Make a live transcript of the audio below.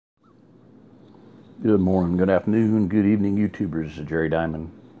Good morning, good afternoon, good evening, YouTubers. This is Jerry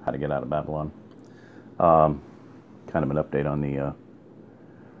Diamond. How to Get Out of Babylon. Kind of an update on the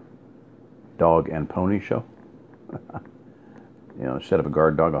dog and pony show. Instead of a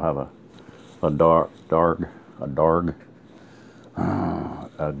guard dog, I'll have a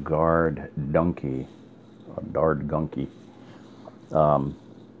guard donkey, a dard gunky.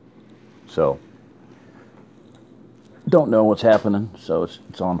 So don't know what's happening, so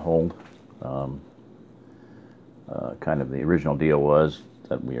it's on hold. Kind of the original deal was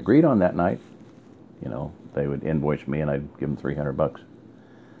that we agreed on that night. They would invoice me and I'd give them $300.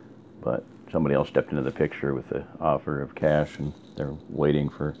 But somebody else stepped into the picture with the offer of cash, and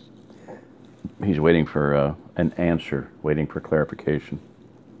he's waiting for an answer, waiting for clarification.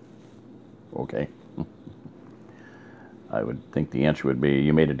 Okay. I would think the answer would be,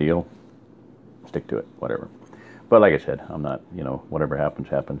 you made a deal, stick to it, whatever. But like I said, I'm not, whatever happens,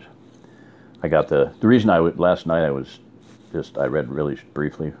 happens. I got the reason last night I read really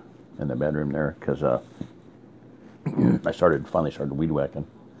briefly in the bedroom there, because I finally started weed whacking.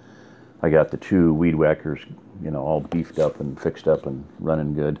 I got the two weed whackers, all beefed up and fixed up and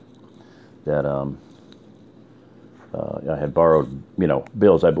running good. That I had borrowed,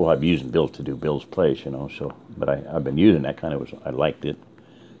 Bill's. I've been using Bill's to do Bill's place, So, but I've been using that kind of. I liked it.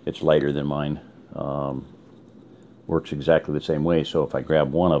 It's lighter than mine. Works exactly the same way. So if I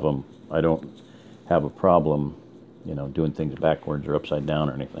grab one of them, I don't have a problem, doing things backwards or upside down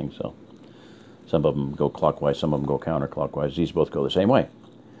or anything. So some of them go clockwise, some of them go counterclockwise. These both go the same way.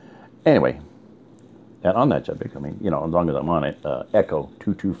 Anyway, and on that subject, as long as I'm on it, Echo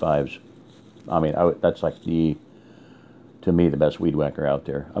 225s. That's like to me, the best weed whacker out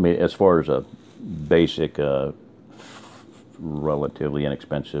there. As far as a basic, relatively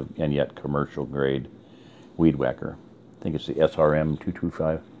inexpensive and yet commercial grade weed whacker. I think it's the SRM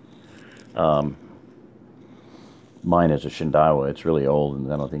 225. Mine is a Shindawa. It's really old,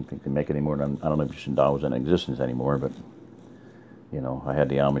 and I don't think they can make it anymore. I don't know if Shindawa's in existence anymore, but I had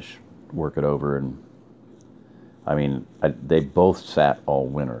the Amish work it over, and they both sat all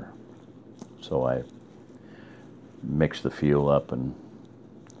winter, so I mixed the fuel up and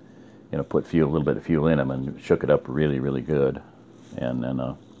put a little bit of fuel in them and shook it up really, really good, and then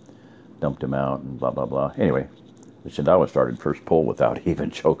dumped them out and blah blah blah. Anyway, the Shindawa started first pull without even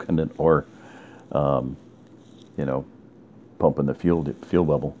choking it or pumping the fuel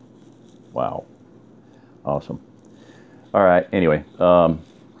bubble. Wow, awesome. All right. Anyway, so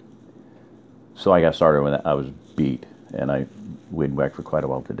I got started when I was beat, and I weed whacked for quite a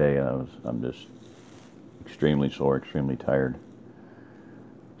while today, and I'm just extremely sore, extremely tired.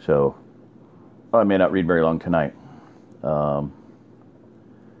 So I may not read very long tonight.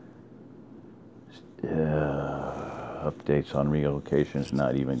 Updates on relocation is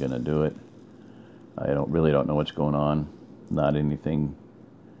not even going to do it. I really don't know what's going on. Not anything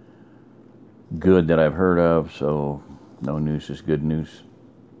good that I've heard of, so no news is good news.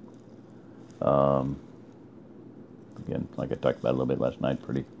 Again, like I talked about a little bit last night,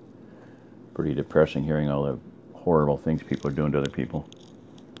 pretty depressing hearing all the horrible things people are doing to other people.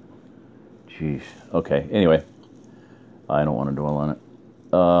 Jeez. Okay, anyway, I don't want to dwell on it.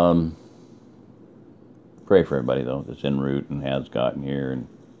 Pray for everybody, though, that's en route and has gotten here and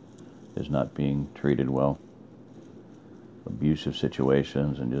is not being treated well. Abusive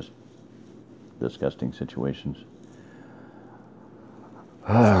situations and just disgusting situations.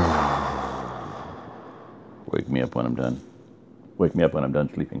 Wake me up when I'm done. Wake me up when I'm done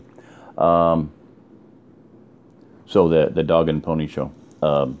sleeping. So the dog and pony show.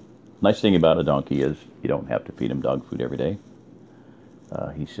 Nice thing about a donkey is you don't have to feed him dog food every day.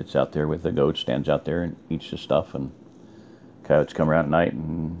 He sits out there with the goat, stands out there and eats the stuff, and coyotes come around at night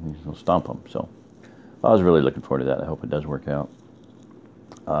and he'll stomp them. So I was really looking forward to that. I hope it does work out.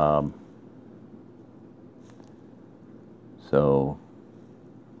 So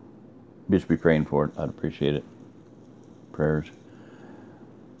just be praying for it. I'd appreciate it. Prayers.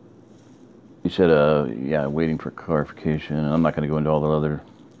 You said, waiting for clarification. I'm not going to go into all the other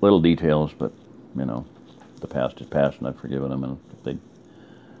little details, but, the past is past, and I've forgiven them. And if they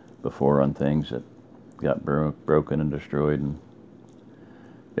before on things that got broken and destroyed, and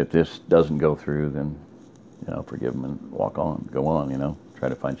if this doesn't go through, then, forgive them and go on, try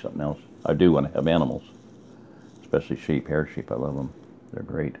to find something else. I do want to have animals, especially sheep, hair sheep. I love them. They're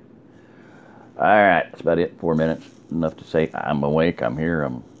great. All right, that's about it. 4 minutes, enough to say I'm awake, I'm here,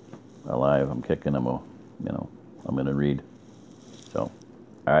 I'm alive, I'm kicking, I'm going to read. So,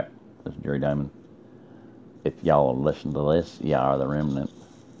 all right, this is Jerry Diamond. If y'all listen to this, y'all are the remnant.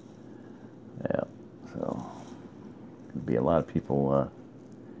 Yeah, so, could be a lot of people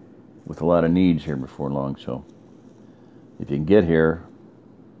with a lot of needs here before long. So if you can get here,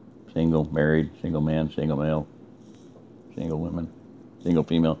 single, married, single man, single male, single women, single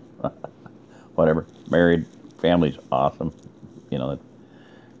female, whatever, married, family's awesome. You know, that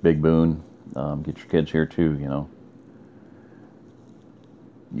big boon. Get your kids here too, you know.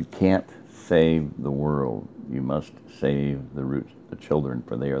 You can't save the world. You must save the children,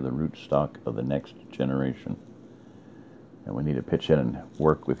 for they are the root stock of the next generation. And we need to pitch in and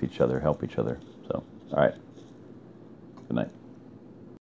work with each other, help each other. So, all right. Good night.